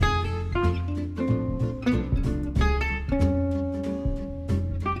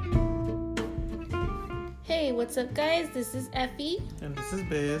what's up, guys? This is Ephie. And this is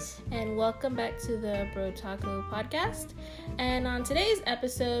Biz. And welcome back to the Bro Taco podcast. And on today's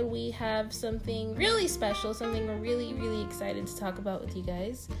episode, we have something really special, something we're really, really excited to talk about with you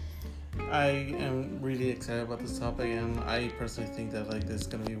guys. I am really excited about this topic, and I personally think that this is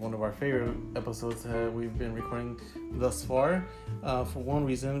going to be one of our favorite episodes that we've been recording thus far. For one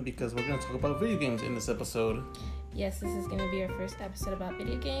reason, because we're going to talk about video games in this episode. Yes, this is going to be our first episode about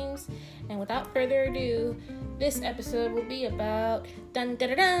video games. And without further ado, this episode will be about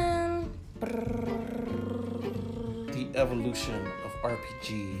the evolution of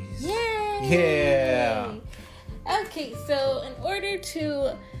RPGs. Yay! Yeah! Okay, so in order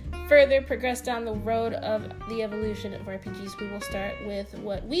to further progress down the road of the evolution of RPGs, we will start with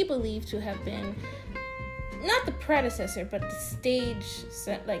what we believe to have been not the predecessor, but the stage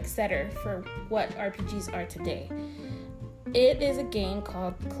setter for what RPGs are today. It is a game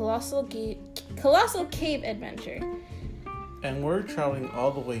called Colossal Cave Adventure. And we're traveling all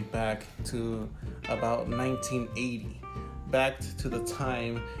the way back to about 1980. Back to the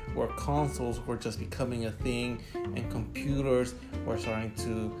time where consoles were just becoming a thing and computers were starting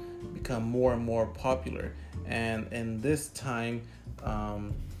to become more and more popular. And in this time,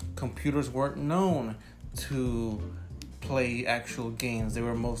 computers weren't known to play actual games. They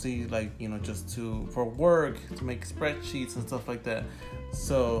were mostly just for work, to make spreadsheets and stuff like that.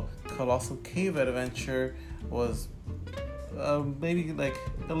 So Colossal Cave Adventure was maybe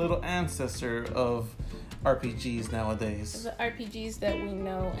a little ancestor of RPGs nowadays. The RPGs that we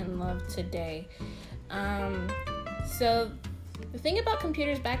know and love today. So the thing about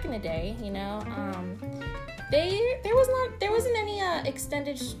computers back in the day, there wasn't any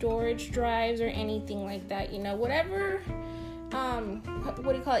extended storage drives or anything like that. Whatever what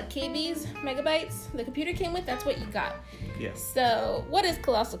do you call it, KBs, megabytes the computer came with, that's what you got. Yes. So what is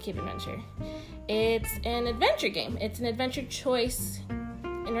Colossal Cave Adventure? It's an adventure game. It's an adventure choice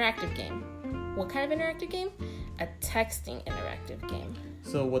interactive game. What kind of interactive game? A texting interactive game.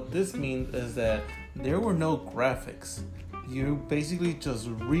 So what this means is that there were no graphics. You're basically just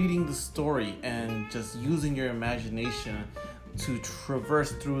reading the story and just using your imagination to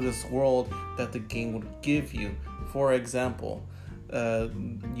traverse through this world that the game would give you. For example,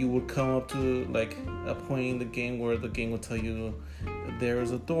 you would come up to a point in the game where the game would tell you there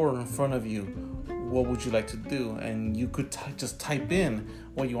is a door in front of you. What would you like to do? And you could just type in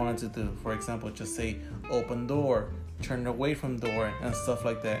what you wanted to do. For example, just say open door, turn away from door, and stuff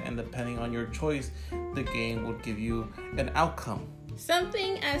like that. And depending on your choice, the game would give you an outcome.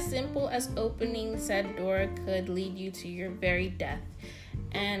 Something as simple as opening said door could lead you to your very death.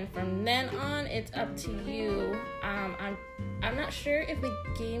 And from then on, it's up to you. I'm not sure if the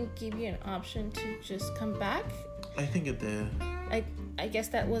game gave you an option to just come back. I think it did. I guess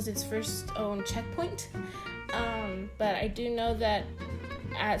that was its first own checkpoint. But I do know that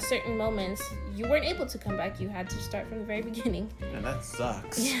at certain moments, you weren't able to come back. You had to start from the very beginning. And that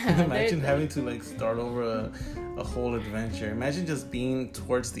sucks. Yeah, Imagine having to start over a whole adventure. Imagine just being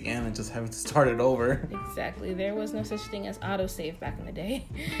towards the end and just having to start it over. Exactly. There was no such thing as autosave back in the day.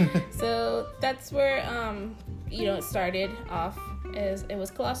 So that's where it started off. It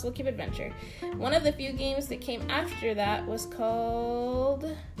was Colossal Cave Adventure. One of the few games that came after that was called...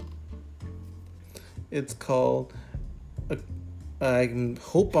 It's called... I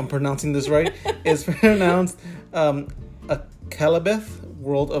hope I'm pronouncing this right. It's pronounced A Calibeth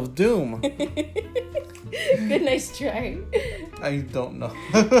World of Doom. Good, nice try. I don't know.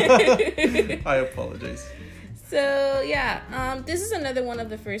 I apologize. So, yeah. This is another one of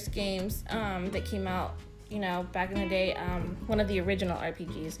the first games that came out back in the day, one of the original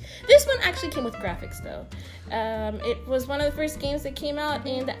RPGs. This one actually came with graphics, though. It was one of the first games that came out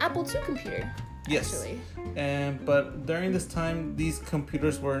in the Apple II computer. Yes, actually. But during this time, these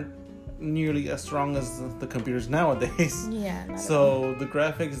computers weren't nearly as strong as the computers nowadays. Yeah. So the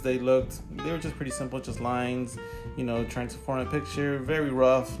graphics, they were just pretty simple, just lines, trying to form a picture, very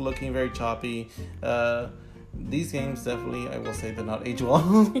rough, looking very choppy. These games definitely, I will say, they're not age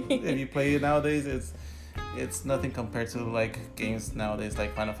well. If you play it nowadays, it's nothing compared to games nowadays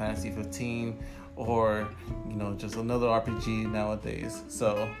like Final Fantasy 15 or just another RPG nowadays.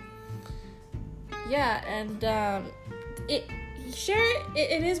 So yeah, and it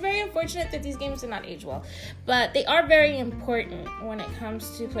is very unfortunate that these games do not age well, but they are very important when it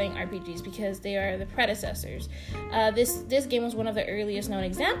comes to playing RPGs because they are the predecessors. This game was one of the earliest known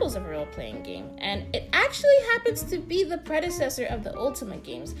examples of a role-playing game, and it actually happens to be the predecessor of the Ultimate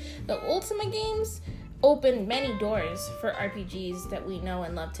games. The Ultimate games opened many doors for RPGs that we know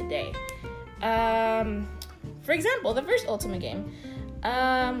and love today. For example, the first Ultimate game,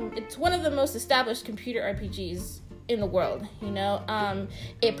 It's one of the most established computer RPGs in the world, you know.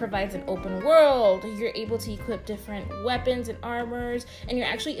 It provides an open world. You're able to equip different weapons and armors, and you're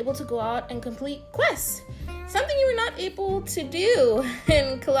actually able to go out and complete quests. Something you were not able to do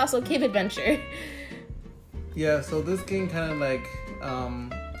in Colossal Cave Adventure. Yeah, so this game kind of like,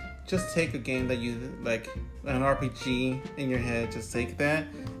 just take a game that you like, an RPG in your head, just take that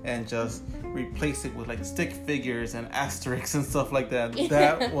and just replace it with like stick figures and asterisks and stuff like that.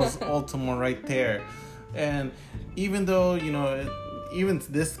 That was Ultima right there. And even though, you know, even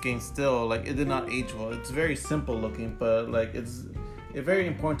this game still, like, it did not age well. It's very simple looking, but like it's very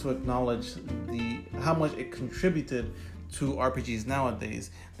important to acknowledge how much it contributed to RPGs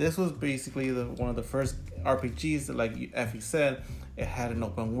nowadays. This was basically one of the first RPGs that, like Effie said, it had an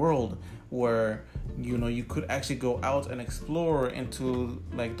open world where, you know, you could actually go out and explore into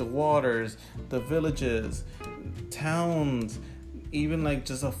like the waters, the villages, towns, even like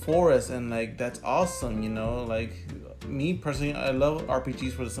just a forest, and like that's awesome, you know. Like me personally, I love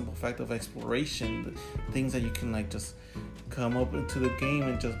RPGs for the simple fact of exploration, the things that you can like just come up into the game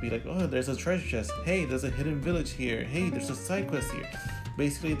and just be like, oh, there's a treasure chest, hey, there's a hidden village here, hey, there's a side quest here.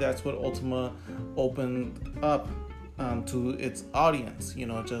 Basically, that's what Ultima opened up to its audience, you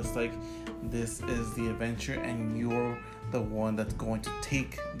know, just like, this is the adventure and you're the one that's going to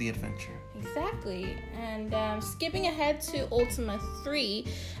take the adventure. Exactly. And skipping ahead to Ultima 3,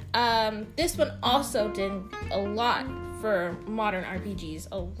 this one also did a lot for modern RPGs.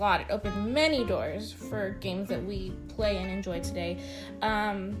 A lot. It opened many doors for games that we play and enjoy today.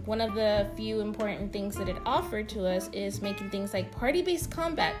 One of the few important things that it offered to us is making things like party-based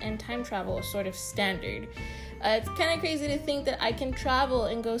combat and time travel a sort of standard. It's kind of crazy to think that I can travel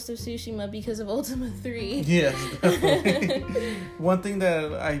in Ghost of Tsushima because of Ultima 3. Yes, definitely. One thing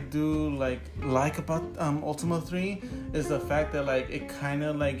that I do like about Ultima 3 is the fact that like it kind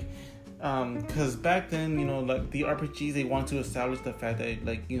of like, because back then, you know, like the RPGs, they want to establish the fact that,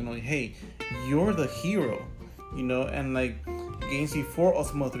 like, you know, hey, you're the hero, you know, and like games before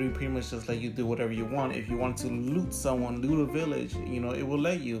Ultima 3 pretty much just let you do whatever you want. If you want to loot someone, loot a village, you know, it will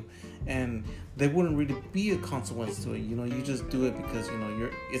let you, and there wouldn't really be a consequence to it. You know, you just do it because, you know,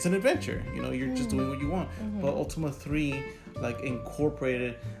 it's an adventure, you know, you're just doing what you want. But Ultima 3 like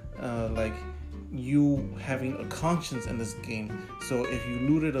incorporated like you having a conscience in this game. So if you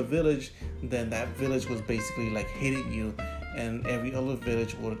looted a village, then that village was basically like hated you, and every other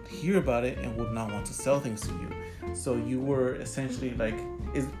village would hear about it and would not want to sell things to you. So you were essentially like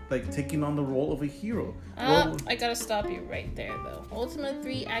taking on the role of a hero. I gotta stop you right there though. Ultima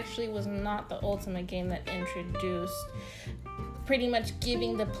 3 actually was not the Ultima game that introduced pretty much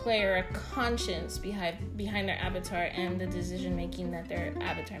giving the player a conscience behind their avatar and the decision making that their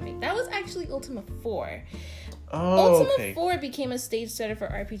avatar made. That was actually Ultima 4. Ultima 4 became a stage setter for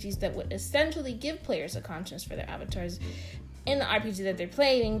RPGs that would essentially give players a conscience for their avatars in the RPG that they're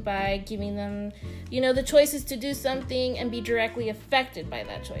playing by giving them, you know, the choices to do something and be directly affected by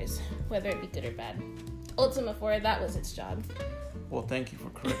that choice, whether it be good or bad. Ultima 4, that was its job. Well, thank you for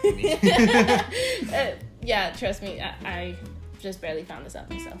correcting me. Yeah, trust me, I just barely found this out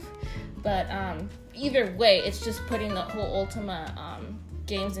myself. But either way, it's just putting the whole Ultima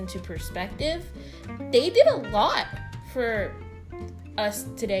games into perspective. They did a lot for us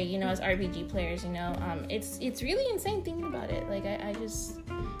today, you know, as RPG players, you know. It's really insane thinking about it. Like, I just,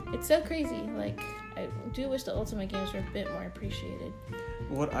 it's so crazy. Like, I do wish the Ultima games were a bit more appreciated.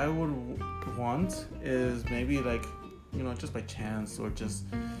 What I would want is maybe like, you know, just by chance, or just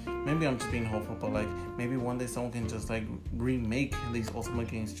maybe I'm just being hopeful, but like maybe one day someone can just like remake these Ultima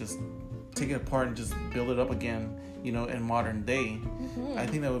games, just take it apart and just build it up again, you know, in modern day. I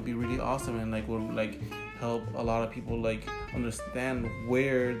think that would be really awesome, and like would like help a lot of people like understand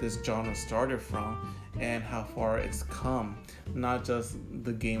where this genre started from and how far it's come. Not just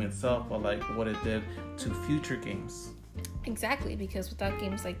the game itself, but like what it did to future games. Exactly, because without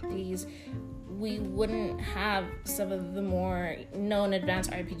games like these, we wouldn't have some of the more known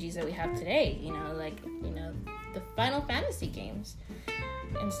advanced RPGs that we have today. You know, like, you know, the Final Fantasy games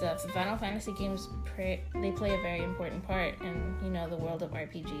and stuff. The Final Fantasy games, they play a very important part in, you know, the world of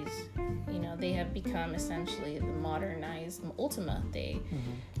RPGs. You know, they have become essentially the modernized Ultima.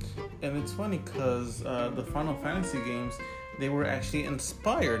 And it's funny because the Final Fantasy games, they were actually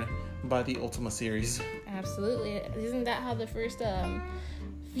inspired by the Ultima series. Absolutely. Isn't that how the first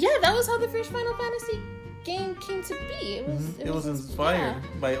yeah, that was how the first Final Fantasy game came to be. It was inspired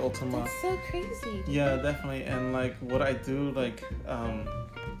by Ultima. That's so crazy. Yeah, definitely. And like what I do, like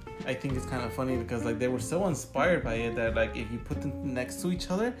I think it's kind of funny because like they were so inspired by it that like if you put them next to each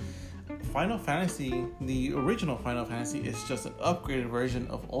other, Final Fantasy, the original Final Fantasy, is just an upgraded version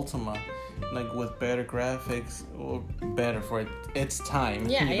of Ultima, like with better graphics, or better for its time.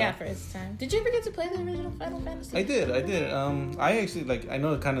 Yeah, for its time. Did you ever get to play the original Final Fantasy? I did. I actually, I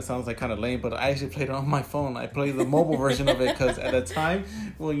know it kind of sounds like kind of lame, but I actually played it on my phone. I played the mobile version of it because at the time,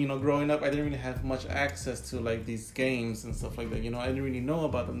 well, growing up, I didn't really have much access to like these games and stuff like that. I didn't really know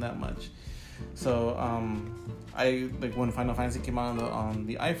about them that much. So I like when Final Fantasy came out on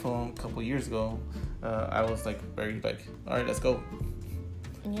the iPhone a couple years ago, I was like very like, all right, let's go.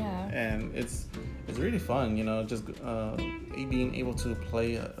 Yeah. And it's really fun, just being able to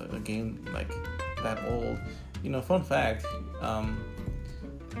play a game like that old. Fun fact,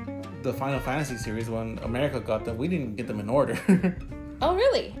 the Final Fantasy series, when America got them, we didn't get them in order. Oh,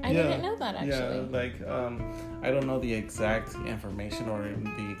 really? I didn't know that, actually. Yeah, like, I don't know the exact information or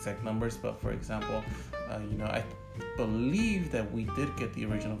the exact numbers, but for example, I believe that we did get the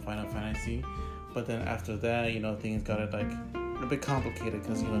original Final Fantasy, but then after that, things got like a bit complicated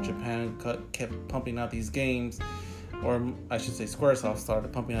because, Japan kept pumping out these games, or I should say Squaresoft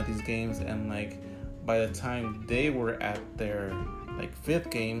started pumping out these games, and like by the time they were at their like 5th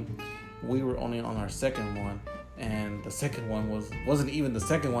game, we were only on our 2nd one. And the 2nd one wasn't even the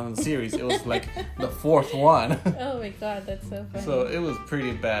 2nd one in the series. It was like the 4th one. Oh my god, that's so funny. So it was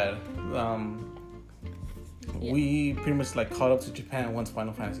pretty bad. We pretty much like caught up to Japan once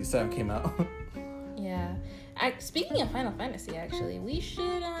Final Fantasy VII came out. Yeah. Speaking of Final Fantasy, actually, we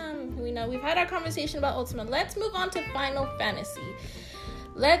should we've had our conversation about Ultima. Let's move on to Final Fantasy.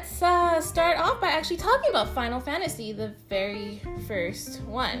 Let's start off by actually talking about Final Fantasy, the very first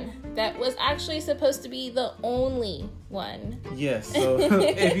one that was actually supposed to be the only one. Yes, so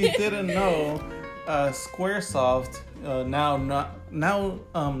if you didn't know, Squaresoft, now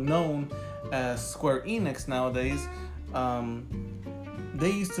known as Square Enix nowadays,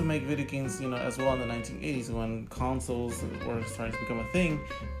 they used to make video games, as well in the 1980s when consoles were starting to become a thing.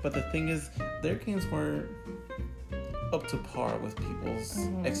 But the thing is, their games were up to par with people's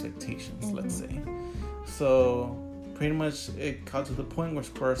expectations, let's say. So pretty much it got to the point where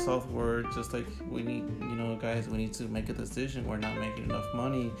Squaresoft were just like, we need, guys, we need to make a decision. We're not making enough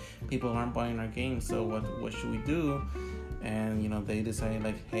money. People aren't buying our games. So what should we do? And, they decided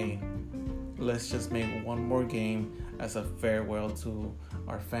like, hey, let's just make one more game as a farewell to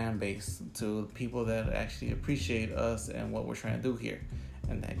our fan base, to people that actually appreciate us and what we're trying to do here.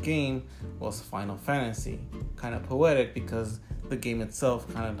 And that game was Final Fantasy. Kind of poetic because the game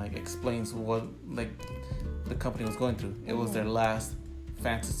itself kind of like explains what like the company was going through. It was their last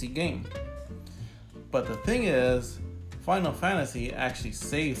fantasy game. But the thing is, Final Fantasy actually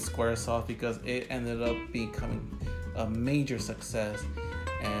saved Squaresoft because it ended up becoming a major success,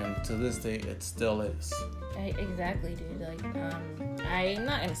 and to this day it still is. Exactly, dude. Like, I'm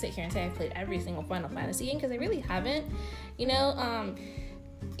not gonna sit here and say I played every single Final Fantasy game because I really haven't.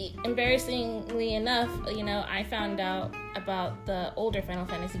 Embarrassingly enough, I found out about the older Final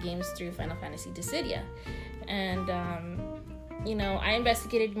Fantasy games through Final Fantasy Dissidia. And, I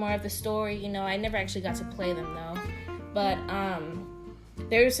investigated more of the story. I never actually got to play them, though. But,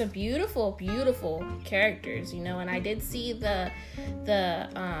 there's some beautiful, beautiful characters, and I did see the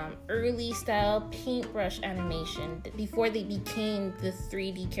early style paintbrush animation before they became the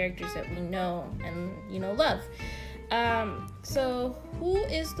 3D characters that we know and, love. So who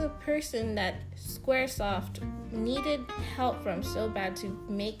is the person that Squaresoft needed help from so bad to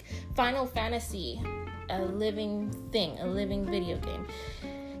make Final Fantasy a living thing, a living video game?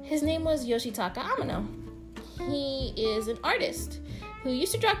 His name was Yoshitaka Amano. He is an artist who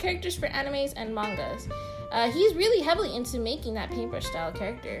used to draw characters for animes and mangas. He's really heavily into making that paintbrush style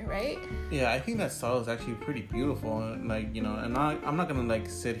character, right? Yeah, I think that style is actually pretty beautiful. And I'm not gonna like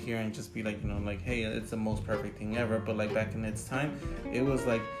sit here and just be like, hey, it's the most perfect thing ever. But like back in its time, it was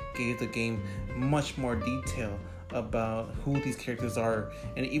like gave the game much more detail about who these characters are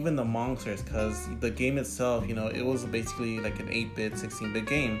and even the monsters, because the game itself, it was basically like an 8-bit, 16-bit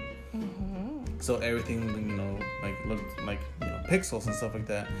game. So everything, looked like pixels and stuff like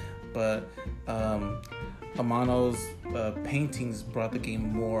that. But Amano's paintings brought the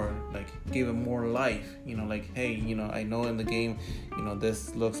game more, gave it more life. Hey, I know in the game,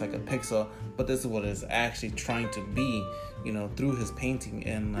 this looks like a pixel, but this is what it's actually trying to be, through his painting.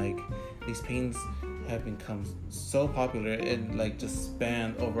 And these paintings have become so popular. It just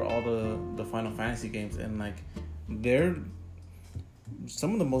spanned over all the Final Fantasy games, and they're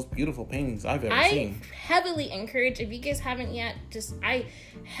some of the most beautiful paintings I've ever seen. I heavily encourage, if you guys haven't yet, I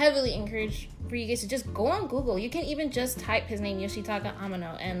heavily encourage for you guys to just go on Google. You can even just type his name, Yoshitaka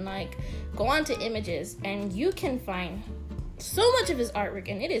Amano, and go on to images, and you can find so much of his artwork,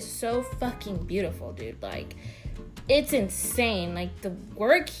 and it is so fucking beautiful, dude. Like, it's insane, like, the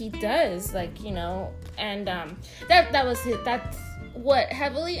work he does, like, you know, and that's what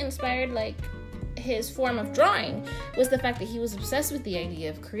heavily inspired, like, his form of drawing, was the fact that he was obsessed with the idea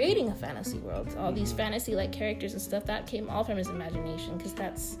of creating a fantasy world. All these fantasy, like, characters and stuff, that came all from his imagination, because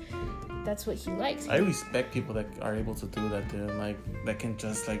that's what he likes. I respect people that are able to do that, dude. Like, that can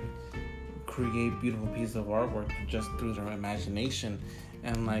just, like, create beautiful pieces of artwork just through their imagination,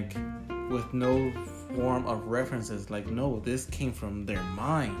 and, like, with no form of references. Like, no, this came from their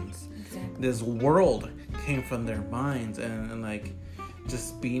minds. Exactly. This world came from their minds, and like,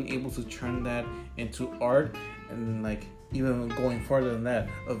 just being able to turn that into art, and, like, even going farther than that,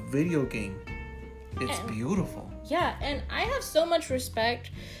 a video game. It's beautiful. Yeah, and I have so much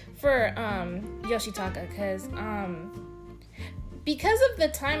respect for Yoshitaka, because of the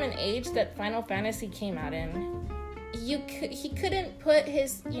time and age that Final Fantasy came out in, he couldn't put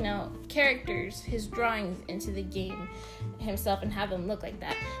his, you know, characters, his drawings into the game himself and have them look like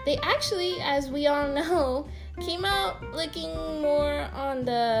that. They actually, as we all know, came out looking more on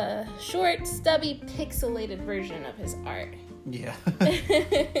the short, stubby, pixelated version of his art. Yeah.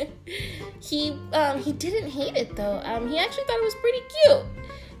 He didn't hate it though. He actually thought it was pretty cute.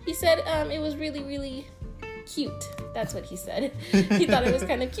 He said it was really, really cute. That's what he said. He thought it was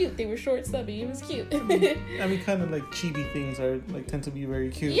kind of cute. They were short, stubby. It was cute. I mean, kind of like chibi things are, like, tend to be very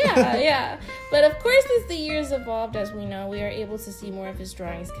cute. Yeah. But of course, as the years evolved, as we know, we are able to see more of his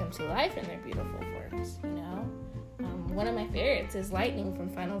drawings come to life in their beautiful forms. You know, one of my favorites is Lightning from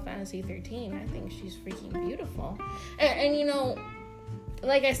Final Fantasy 13. I think she's freaking beautiful. And you know,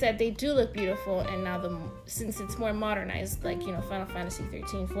 like I said, they do look beautiful. And now since it's more modernized, like, you know, Final Fantasy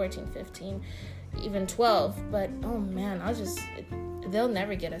 13, 14, 15. Even 12, but oh man, they'll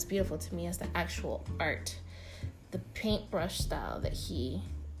never get as beautiful to me as the actual art, the paintbrush style that he,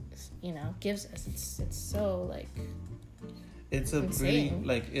 you know, gives us. It's so, like, it's a insane. really,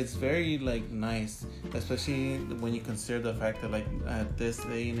 like, it's very, like, nice, especially when you consider the fact that, like, at this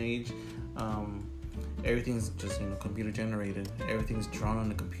day and age, everything's just, you know, computer generated. Everything's drawn on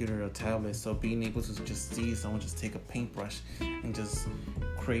a computer or tablet. So being able to just see someone just take a paintbrush and just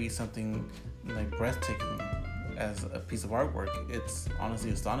create something, like, breathtaking as a piece of artwork, it's honestly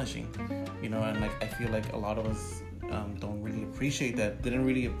astonishing, you know. And, like, I feel like a lot of us don't really appreciate that, didn't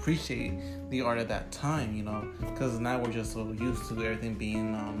really appreciate the art at that time, you know, because now we're just so used to everything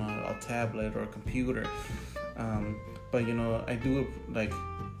being on a tablet or a computer. But, you know, I do, like,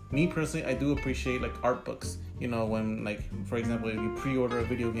 me personally, I do appreciate, like, art books, you know, when, like, for example, if you pre-order a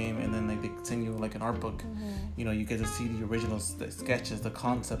video game and then, like, they send you, like, an art book, you know, you get to see the original sketches, the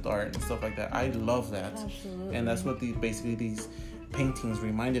concept art and stuff like that. I love that. Absolutely. And that's what basically these paintings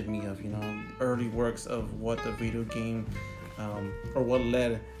reminded me of, you know, early works of what the video game, or what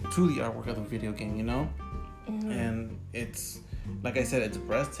led to the artwork of the video game, you know? And it's, like I said, it's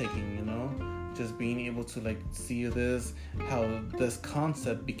breathtaking, you know? Just being able to, like, see how this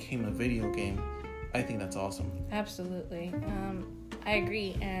concept became a video game. I think that's awesome. Absolutely. I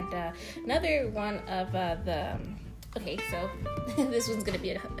agree. And another one of okay, so this one's gonna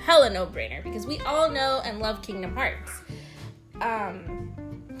be a hella no-brainer because we all know and love Kingdom Hearts.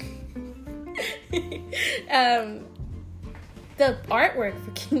 The artwork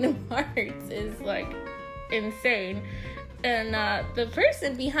for Kingdom Hearts is, like, insane. And the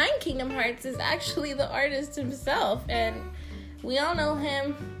person behind Kingdom Hearts is actually the artist himself. And we all know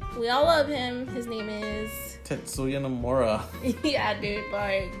him. We all love him. His name is Tetsuya Nomura. Yeah, dude.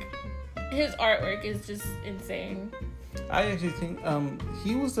 Like, his artwork is just insane. I actually think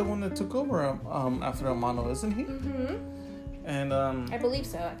he was the one that took over after Amano, isn't he? Mm-hmm. And I believe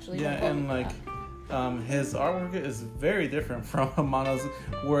so, actually. yeah, and, like, his artwork is very different from Amano's,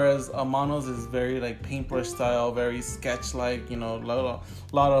 whereas Amano's is very, like, paintbrush style, very sketch-like, you know,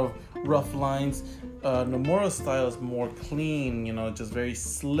 lot of rough lines. Nomura's style is more clean, you know, just very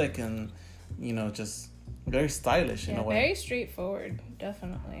slick and, you know, just very stylish in a way. Very straightforward,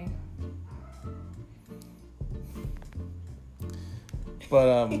 definitely.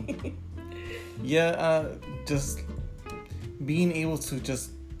 But just being able to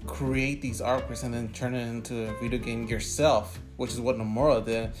just create these artworks and then turn it into a video game yourself, which is what Nomura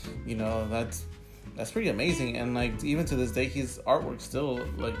did, you know, that's pretty amazing. And, like, even to this day, his artwork still,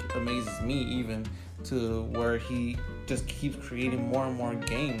 like, amazes me, even to where he just keeps creating more and more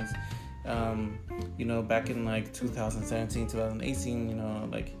games. You know, back in, like, 2017, 2018, you know,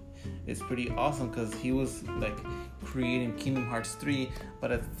 like, it's pretty awesome because he was, like, creating Kingdom Hearts 3,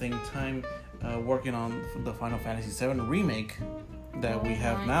 but at the same time working on the Final Fantasy 7 remake that we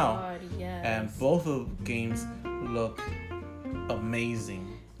have now. God, yes. And both of the games look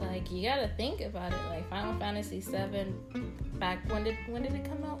amazing. Like, you gotta think about it. Like, Final Fantasy VII, back when did it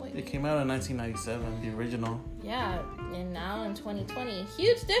come out? It came out in 1997, the original. Yeah, and now in 2020,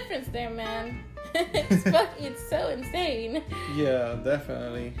 huge difference there, man. It's so insane. Yeah,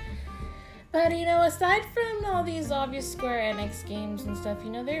 definitely. But, aside from all these obvious Square Enix games and stuff,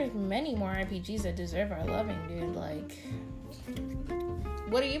 there's many more RPGs that deserve our loving, dude. Like,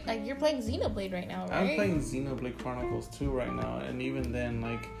 what are you, like, you're playing Xenoblade right now, right? I'm playing Xenoblade Chronicles 2 right now, and even then,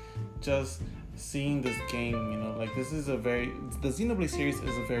 like, just seeing this game, like, the Xenoblade series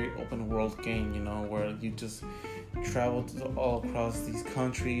is a very open world game, where you just travel all across these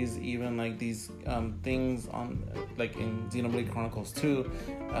countries, even like these things on, like in Xenoblade Chronicles 2,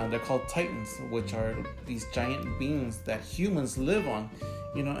 they're called Titans, which are these giant beings that humans live on,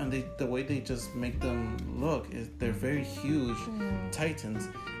 and the way they just make them look is they're very huge Titans,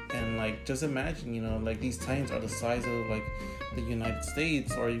 and like just imagine, like these Titans are the size of like the United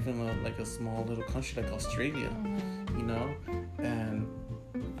States or even like a small little country like Australia, and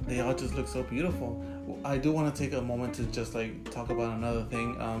they all just look so beautiful. I do want to take a moment to just like talk about another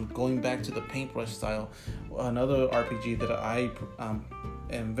thing. Going back to the paintbrush style, another RPG that I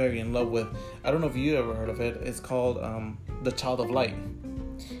am very in love with. I don't know if you ever heard of it. It's called The Child of Light.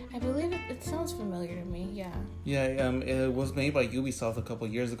 I believe it sounds familiar to me. Yeah. Yeah. It was made by Ubisoft a couple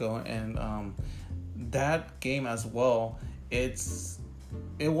years ago, and that game as well.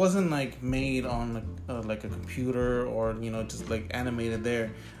 It wasn't like made on like a computer or just like animated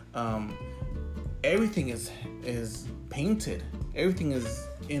there. Everything is painted. Everything is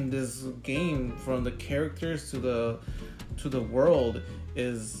in this game, from the characters to the world,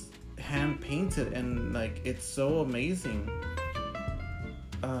 is hand painted, and like it's so amazing.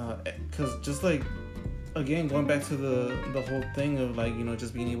 Because just like, again, going back to the whole thing of like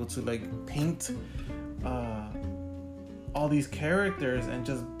just being able to like paint all these characters and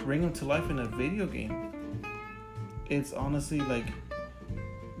just bring them to life in a video game. It's honestly like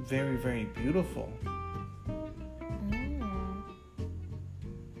very, very beautiful.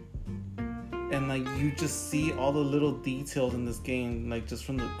 And like you just see all the little details in this game, like just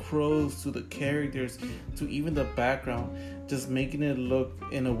from the crows to the characters to even the background, just making it look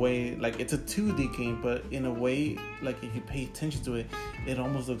in a way like it's a 2D game, but in a way, like if you pay attention to it, it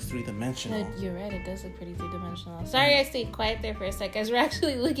almost looks 3-dimensional. You're right, it does look pretty 3-dimensional. Sorry, I stayed quiet there for a sec, guys. We're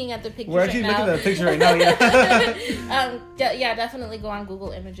actually looking at the picture. We're actually looking at the picture right now. Yeah. Yeah, definitely go on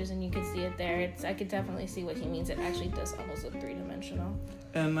Google Images and you can see it there. I could definitely see what he means. It actually does almost look 3-dimensional.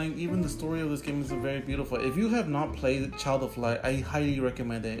 And like even the story of this game is very beautiful. If you have not played Child of Light, I highly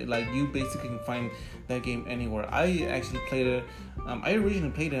recommend it. Like you basically can find that game anywhere. I actually played it. I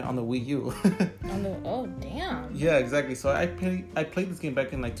originally played it on the Wii U. Oh damn. Yeah, exactly. So I played this game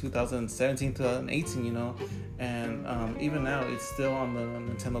back in like 2017, 2018. And even now it's still on the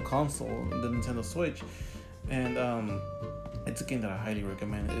Nintendo console, the Nintendo Switch, and it's a game that I highly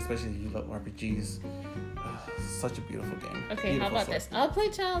recommend, especially if you love RPGs. Such a beautiful game. Okay, beautiful how about this? I'll play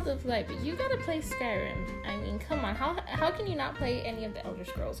Child of Light, but you gotta play Skyrim. I mean, come on. How can you not play any of the Elder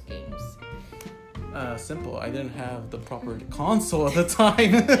Scrolls games? Simple. I didn't have the proper console at the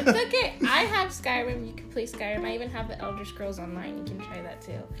time. It's okay. I have Skyrim. You can play Skyrim. I even have the Elder Scrolls Online. You can try that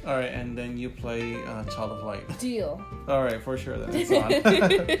too. All right, and then you play Child of Light. Deal. All right, for sure. Then it's on.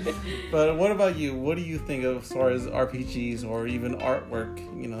 But what about you? What do you think of as far as RPGs or even artwork?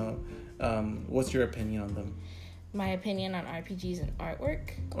 What's your opinion on them? My opinion on RPGs and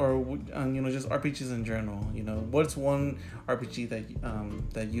artwork, or just RPGs in general. What's one RPG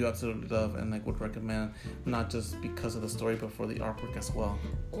that you absolutely love and like would recommend, not just because of the story but for the artwork as well?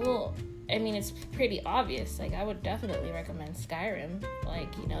 Well, I mean, it's pretty obvious. Like, I would definitely recommend Skyrim. Like,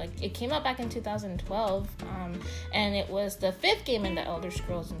 it came out back in 2012, and it was the 5th game in the Elder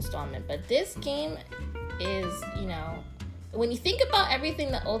Scrolls installment. But this game is, when you think about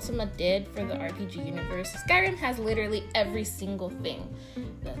everything that Ultima did for the RPG universe, Skyrim has literally every single thing.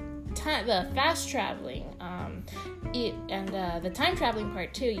 The fast traveling, the time traveling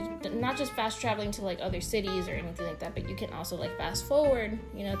part too. Not just fast traveling to like other cities or anything like that, but you can also like fast forward,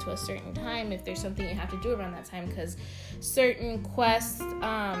 to a certain time if there's something you have to do around that time, because certain quests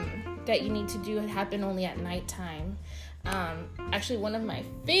that you need to do happen only at nighttime. Actually, one of my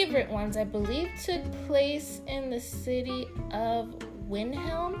favorite ones, I believe, took place in the city of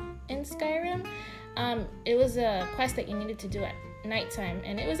Windhelm in Skyrim. It was a quest that you needed to do at nighttime,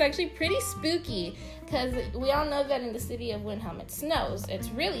 and it was actually pretty spooky, because we all know that in the city of Windhelm it snows. It's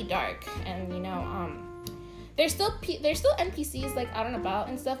really dark, and there's still NPCs like out and about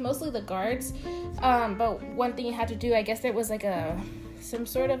and stuff, mostly the guards. But one thing you had to do, I guess there was like some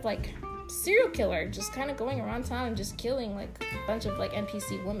sort of like serial killer, just kind of going around town and just killing like a bunch of like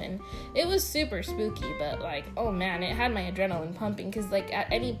NPC women. It was super spooky, but like, oh man, it had my adrenaline pumping, because like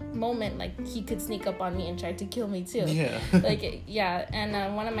at any moment, like he could sneak up on me and try to kill me too. Yeah. Like, yeah.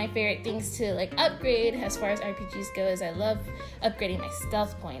 And one of my favorite things to like upgrade as far as RPGs go is I love upgrading my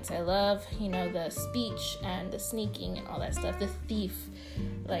stealth points. I love, you know, the speech and the sneaking and all that stuff, the thief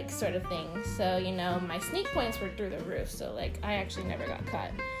like sort of thing. So, you know, my sneak points were through the roof, so like I actually never got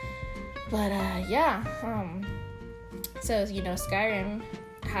caught. But yeah, so, you know, Skyrim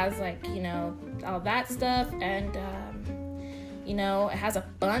has like, you know, all that stuff, and you know, it has a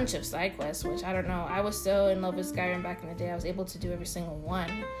bunch of side quests, which I don't know, I was so in love with Skyrim back in the day. I was able to do every single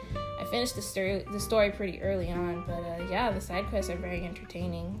one. I finished the story pretty early on, but yeah, the side quests are very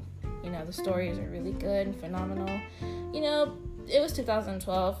entertaining. You know, the stories are really good and phenomenal. You know, it was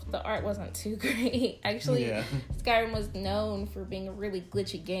 2012. The art wasn't too great. Actually, yeah. Skyrim was known for being a really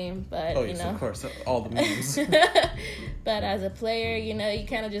glitchy game, but, oh, yes, you know. Of course, all the memes. But as a player, you know, you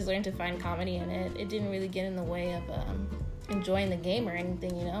kind of just learn to find comedy in it. It didn't really get in the way of enjoying the game or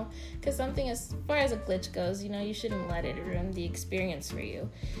anything, you know, because something as far as a glitch goes, you know, you shouldn't let it ruin the experience for you.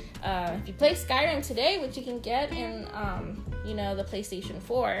 If you play Skyrim today, which you can get in, you know, the PlayStation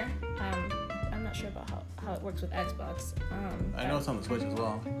 4, I'm not sure about how it works with Xbox. I know it's on the Switch as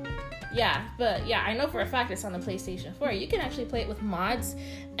well. Yeah, but yeah, I know for a fact it's on the PlayStation 4. You can actually play it with mods,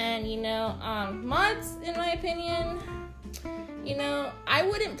 and, you know, mods, in my opinion, you know, I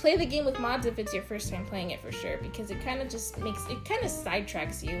wouldn't play the game with mods if it's your first time playing it, for sure, because it kind of just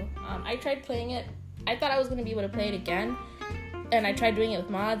sidetracks you. I tried playing it. I thought I was going to be able to play it again, and I tried doing it with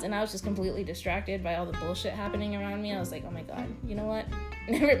mods, and I was just completely distracted by all the bullshit happening around me. I was like, oh my god, you know what?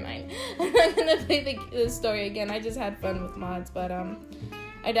 Never mind. I'm not going to play the story again. I just had fun with mods, but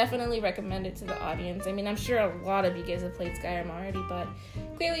I definitely recommend it to the audience. I mean, I'm sure a lot of you guys have played Skyrim already, but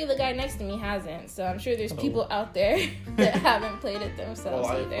clearly the guy next to me hasn't, so I'm sure there's people out there that haven't played it themselves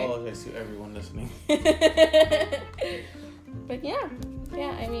either. I apologize to everyone listening. But yeah,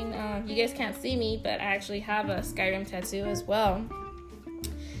 I mean, you guys can't see me, but I actually have a Skyrim tattoo as well.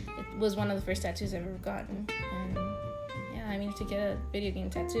 It was one of the first tattoos I've ever gotten, and yeah, I mean, to get a video game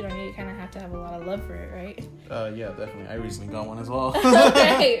tattooed on you kind of have to have a lot of love for it, right? Yeah, definitely. I recently got one as well.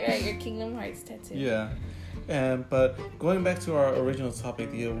 right, your Kingdom Hearts tattoo. Yeah. But going back to our original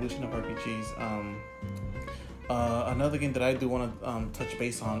topic, the evolution of RPGs, another game that I do want to touch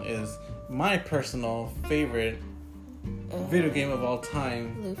base on is my personal favorite video game of all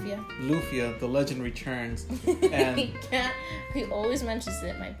time, Lufia, The Legend Returns. And he always mentions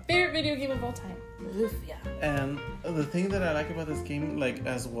it. My favorite video game of all time, Lufia. And the thing that I like about this game, like,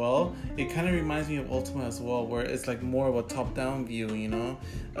 as well, it kind of reminds me of Ultima as well, where it's like more of a top-down view, you know.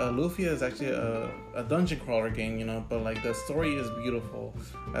 Lufia is actually a dungeon crawler game, you know, but like the story is beautiful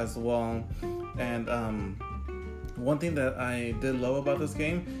as well. And one thing that I did love about this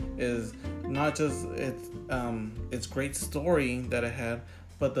game is not just its great story that it had,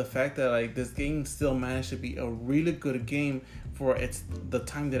 but the fact that like this game still managed to be a really good game for the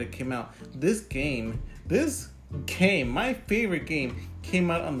time that it came out. This game, my favorite game, came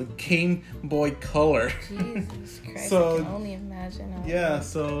out on the Game Boy Color. Jesus Christ, so, I can only imagine. Yeah,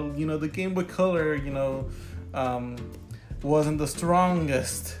 so, you know, the Game Boy Color, you know, wasn't the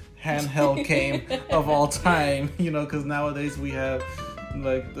strongest handheld game of all time, you know, because nowadays we have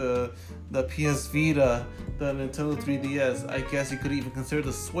like the PS Vita, the Nintendo 3DS. I guess you could even consider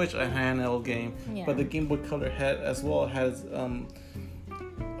the Switch a handheld game. Yeah. But the Game Boy Color has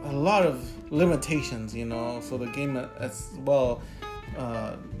a lot of limitations, you know. So the game as well,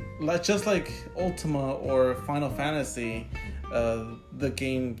 just like Ultima or Final Fantasy, the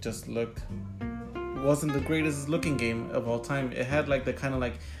game just wasn't the greatest looking game of all time. It had like the kind of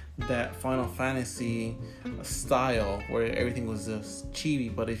like that Final Fantasy style where everything was just chibi,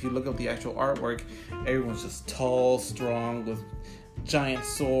 but if you look at the actual artwork, everyone's just tall, strong, with giant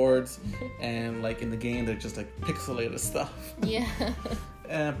swords, and like in the game they're just like pixelated stuff. Yeah.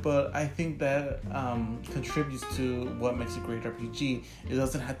 But I think that contributes to what makes a great RPG. It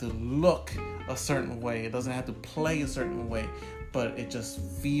doesn't have to look a certain way, it doesn't have to play a certain way, but it just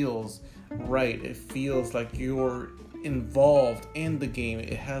feels right. It feels like you're involved in the game.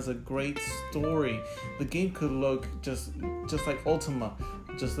 It has a great story. The game could look just like Ultima,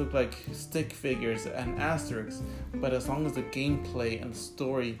 just look like stick figures and asterisks, but as long as the gameplay and the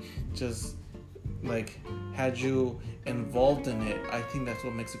story just like had you involved in it, I think that's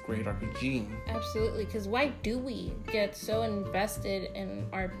what makes a great RPG. Absolutely, because why do we get so invested in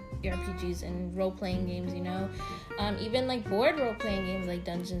our RPGs and role-playing games, you know? Even like board role-playing games like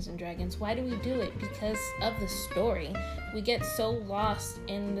Dungeons and Dragons, why do we do it? Because of the story. We get so lost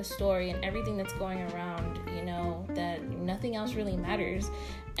in the story and everything that's going around, you know, that nothing else really matters.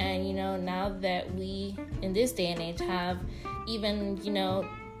 And, you know, now that we, in this day and age, have even, you know,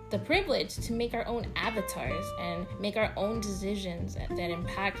 the privilege to make our own avatars and make our own decisions that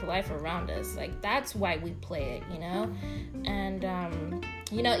impact life around us. Like, that's why we play it, you know? And,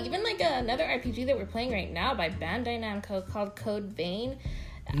 you know, even like another RPG that we're playing right now by Bandai Namco called Code Vein.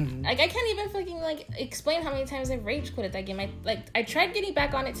 Like, I can't even fucking, like, explain how many times I've rage quit at that game. I tried getting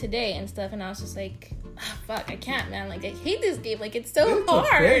back on it today and stuff, and I was just like, oh, fuck, I can't, man. Like, I hate this game. Like, it's so hard.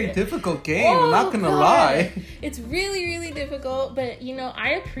 It's a very difficult game, I'm not gonna lie. It's really, really difficult, but, you know,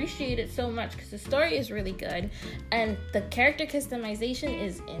 I appreciate it so much because the story is really good, and the character customization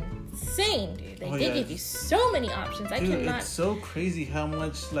is insane, dude. Like, they give you so many options. Dude, it's so crazy how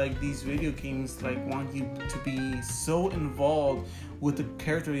much, like, these video games, like, want you to be so involved with the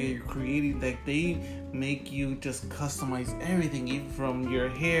character that you're creating. Like, they make you just customize everything, even from your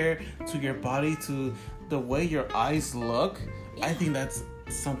hair to your body to the way your eyes look. Yeah. I think that's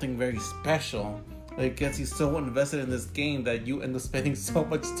something very special. It gets you so invested in this game that you end up spending so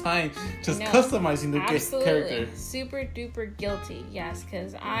much time just customizing the character. Super duper guilty, yes,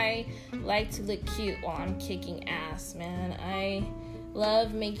 because I like to look cute while I'm kicking ass, man. I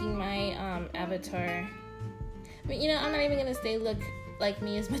love making my avatar. I mean, you know, I'm not even gonna say look like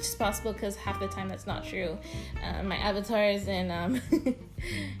me as much as possible because half the time that's not true. My avatars in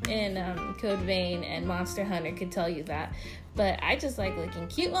Code Vein and Monster Hunter could tell you that. But I just like looking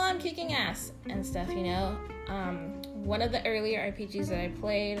cute while I'm kicking ass and stuff, you know. One of the earlier RPGs that I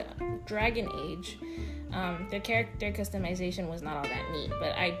played, Dragon Age, their character customization was not all that neat,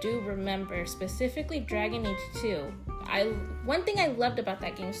 but I do remember specifically Dragon Age 2. One thing I loved about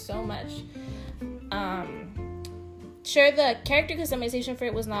that game so much, sure, the character customization for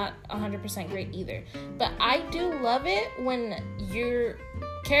it was not 100% great either, but I do love it when your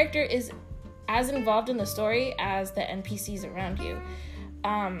character is as involved in the story as the NPCs around you.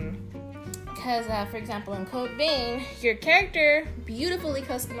 Because, for example, in Code Vein, your character, beautifully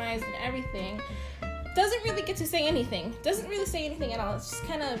customized and everything, doesn't really get to say anything. Doesn't really say anything at all. It's just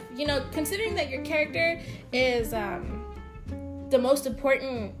kind of, you know, considering that your character is the most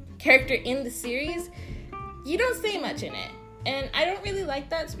important character in the series, you don't say much in it. And I don't really like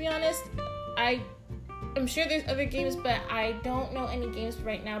that, to be honest. I'm sure there's other games, but I don't know any games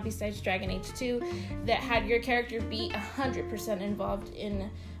right now besides Dragon Age 2 that had your character be 100% involved in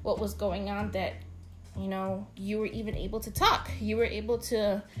what was going on, that, you know, you were even able to talk. You were able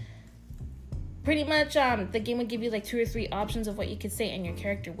to pretty much, the game would give you like 2 or 3 options of what you could say and your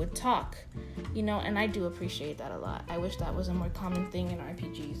character would talk, you know, and I do appreciate that a lot. I wish that was a more common thing in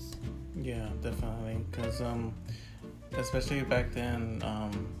RPGs. Yeah, definitely, because especially back then,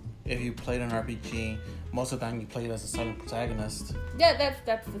 if you played an RPG, most of the time you played as a silent protagonist. Yeah,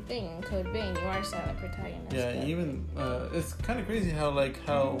 that's the thing. In Code Vein, you are a silent protagonist. Yeah, even it's kind of crazy how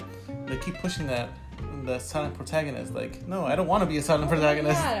they keep pushing the silent protagonist. Like, no, I don't want to be a silent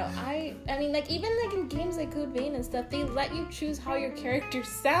protagonist. Yeah, I mean, like, even like in games like Code Vein and stuff, they let you choose how your character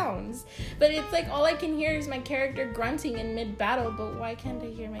sounds. But it's like all I can hear is my character grunting in mid-battle, but why can't I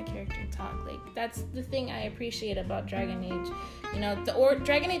hear my character talk? Like, that's the thing I appreciate about Dragon Age. You know,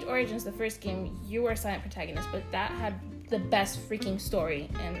 Dragon Age Origins, the first game, you were a silent protagonist, but that had the best freaking story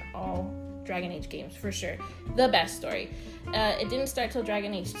in all Dragon Age games, for sure. The best story. It didn't start till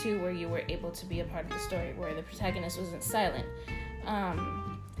Dragon Age 2 where you were able to be a part of the story, where the protagonist wasn't silent.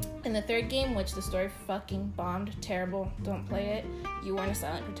 In the third game, which the story fucking bombed, terrible, don't play it, you weren't a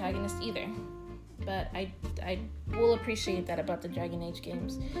silent protagonist either. But I will appreciate that about the Dragon Age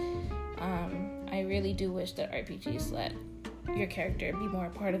games. I really do wish that RPGs let your character be more a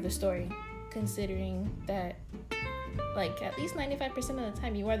part of the story, considering that, like, at least 95% of the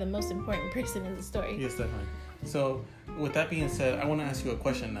time you are the most important person in the story. Yes, definitely. So with that being said, I want to ask you a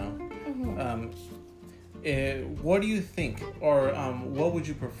question now. What do you think, or what would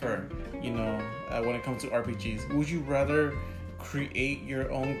you prefer, you know, when it comes to RPGs? Would you rather create your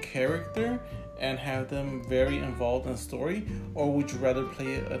own character and have them very involved in the story, or would you rather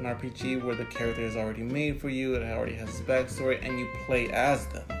play an RPG where the character is already made for you, it already has a backstory, and you play as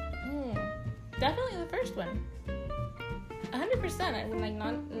them? Definitely the first one. 100%. I would like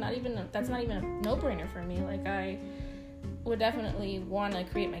that's not even a no-brainer for me. Like, I would definitely want to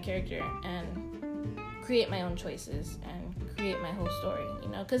create my character and create my own choices and recreate my whole story, you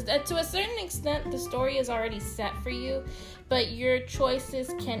know, because to a certain extent the story is already set for you, but your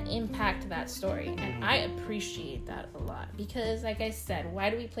choices can impact that story, and I appreciate that a lot, because like I said, why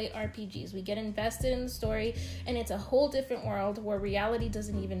do we play RPGs? We get invested in the story, and it's a whole different world where reality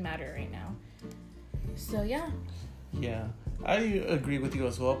doesn't even matter right now. So yeah, I agree with you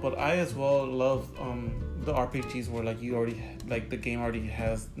as well, but I as well love the RPGs where like you already like the game already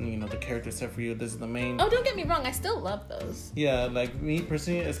has, you know, the character set for you. This is the main. Oh, don't get me wrong, I still love those. Yeah, like me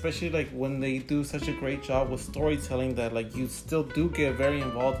personally, especially like when they do such a great job with storytelling that like you still do get very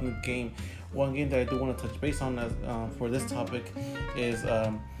involved in the game. One game that I do want to touch base on as, for this topic is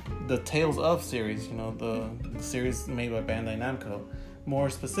the Tales of series. You know, the series made by Bandai Namco. More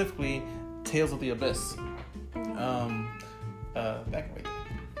specifically, Tales of the Abyss. That can wait.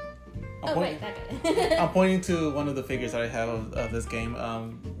 I'm pointing to one of the figures that I have of this game,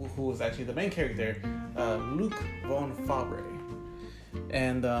 who is actually the main character, Luke von Fabre.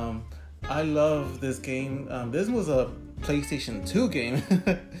 And I love this game. This was a PlayStation 2 game.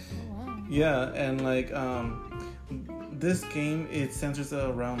 Oh, wow. Yeah, and like this game, it centers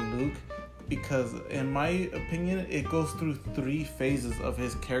around Luke, because in my opinion it goes through 3 phases of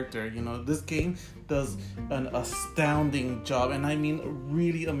his character. You know, this game does an astounding job, and I mean a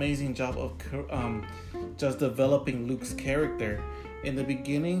really amazing job of just developing Luke's character. In the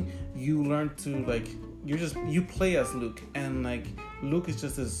beginning, you learn to like you play as Luke, and like Luke is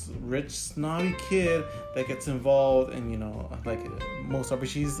just this rich snobby kid that gets involved, and you know, like most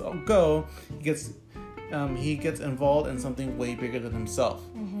RPGs go, he gets involved in something way bigger than himself.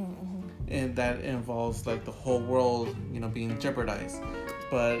 And that involves like the whole world, you know, being jeopardized.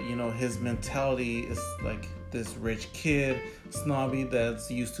 But you know, his mentality is like this rich kid, snobby, that's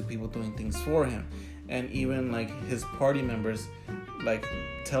used to people doing things for him. And even like his party members like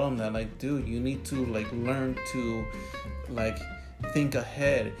tell him that like, dude, you need to like learn to like think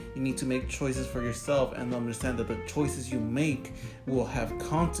ahead. You need to make choices for yourself and understand that the choices you make will have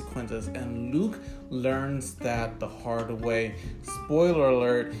consequences. And Luke learns that the hard way. Spoiler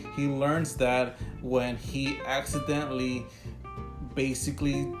alert, he learns that when he accidentally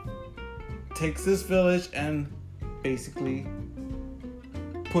basically takes this village and basically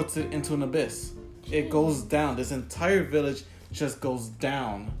puts it into an abyss. It goes down. This entire village just goes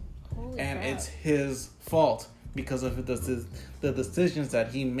down. Holy and crap. It's his fault because of the decisions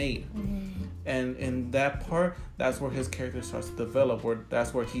that he made. And in that part, that's where his character starts to develop, where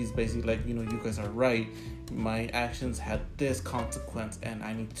that's where he's basically like, you know, you guys are right, my actions had this consequence, and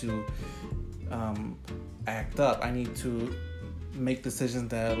I need to act up. I need to make decisions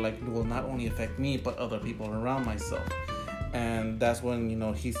that like will not only affect me but other people around myself. And that's when, you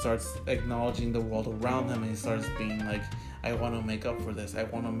know, he starts acknowledging the world around him, and he starts being like, I want to make up for this. I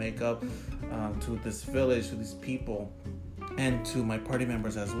want to make up to this village, to these people, and to my party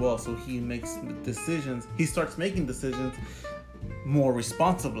members as well. So he makes decisions. He starts making decisions more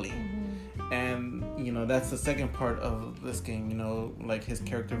responsibly. And, you know, that's the second part of this game, you know, like his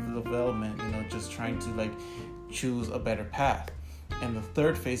character development, you know, just trying to like choose a better path. And the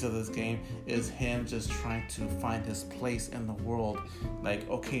third phase of this game is him just trying to find his place in the world. Like,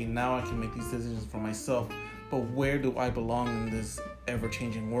 okay, now I can make these decisions for myself, but where do I belong in this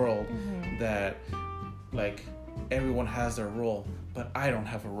ever-changing world that, like, everyone has their role, but I don't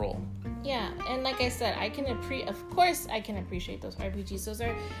have a role? Yeah, and like I said, of course I can appreciate those RPGs. Those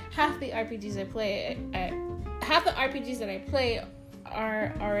are half the RPGs I play. Half the RPGs that I play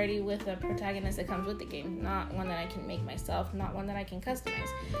are already with a protagonist that comes with the game, not one that I can make myself, not one that I can customize,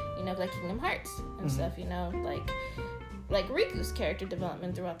 you know, like Kingdom Hearts and stuff, you know, like Riku's character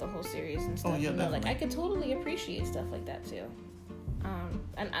development throughout the whole series and stuff. Oh, yeah, you know, definitely. like I could totally appreciate stuff like that too.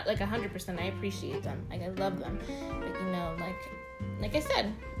 And like 100%, I appreciate them. Like I love them. But you know, like I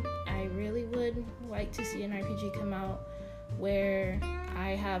said, I really would like to see an RPG come out where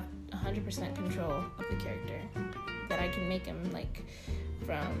I have 100% control of the character. That I can make him like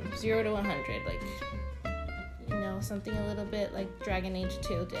from 0 to 100, like, you know, something a little bit like Dragon Age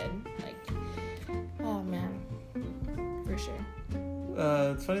 2 did. Like, oh man, for sure.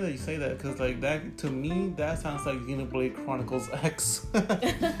 It's funny that you say that, because like that, to me, that sounds like Xenoblade Chronicles X.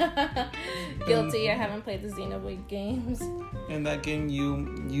 Guilty. I haven't played the Xenoblade games. In that game,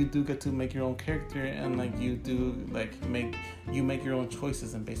 you do get to make your own character, and like you do like make your own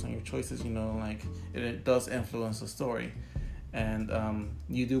choices, and based on your choices, you know, like it does influence the story. And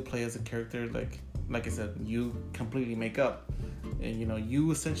you do play as a character, like I said, you completely make up. And you know,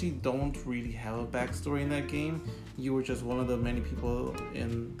 you essentially don't really have a backstory in that game. You were just one of the many people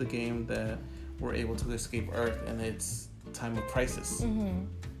in the game that were able to escape Earth in its time of crisis.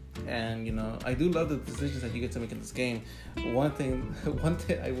 And I do love the decisions that you get to make in this game. One thing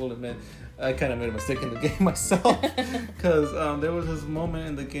I will admit, I kind of made a mistake in the game myself, because there was this moment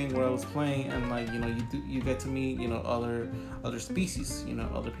in the game where I was playing, and like you get to meet other species,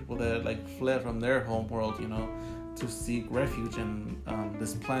 other people that like fled from their home world, to seek refuge in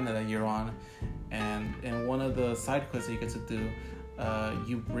this planet that you're on. And one of the side quests that you get to do,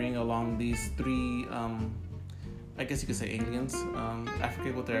 you bring along these three, I guess you could say aliens. I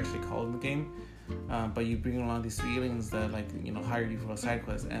forget what they're actually called in the game, but you bring along these three aliens that like hire you for a side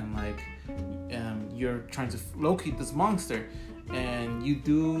quest, and like you're trying to locate this monster, and you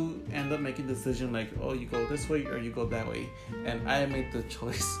do end up making the decision like, oh, you go this way or you go that way. And I made the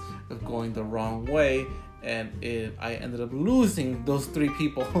choice of going the wrong way, and I ended up losing those three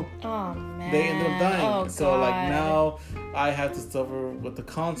people. Oh man, they ended up dying. Oh, so God. like now I have to suffer with the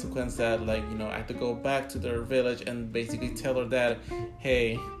consequence that like I have to go back to their village and basically tell her dad,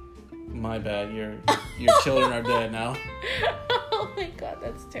 hey, my bad, your children are dead now. Oh my God,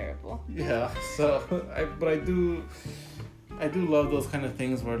 that's terrible. Yeah. So I do love those kind of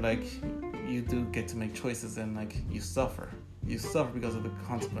things where like you do get to make choices, and like you suffer because of the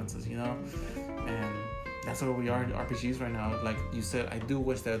consequences, and that's where we are in RPGs right now. Like you said, I do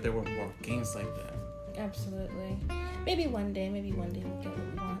wish that there were more games like that. Absolutely. Maybe one day we'll get what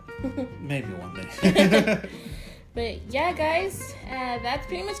we want. Maybe one day. But yeah, guys, that's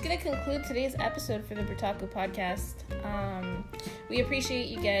pretty much going to conclude today's episode for the Bertaku podcast. We appreciate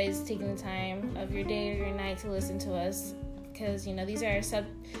you guys taking the time of your day or your night to listen to us, because these are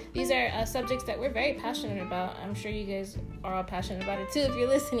subjects that we're very passionate about. I'm sure you guys are all passionate about it too if you're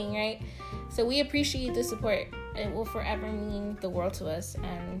listening, right? So we appreciate the support. It will forever mean the world to us,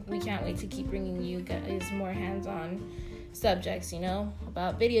 and we can't wait to keep bringing you guys more hands-on subjects,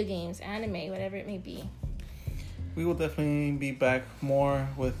 about video games, anime, whatever it may be. We will definitely be back more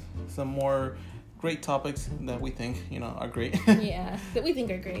with some more great topics that we think, are great. Yeah, that we think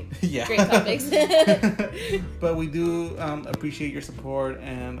are great. Yeah. Great topics. But we do appreciate your support,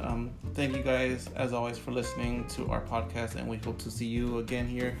 and thank you guys, as always, for listening to our podcast, and we hope to see you again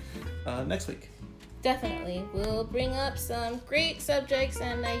here next week. Definitely. We'll bring up some great subjects,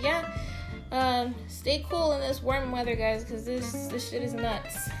 and stay cool in this warm weather, guys, because this shit is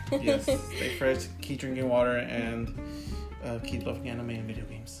nuts. Yes, stay fresh, keep drinking water, and keep loving anime and video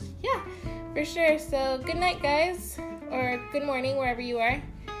games. Yeah, for sure. So good night, guys, or good morning wherever you are,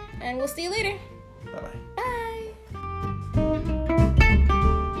 and we'll see you later. Bye-bye.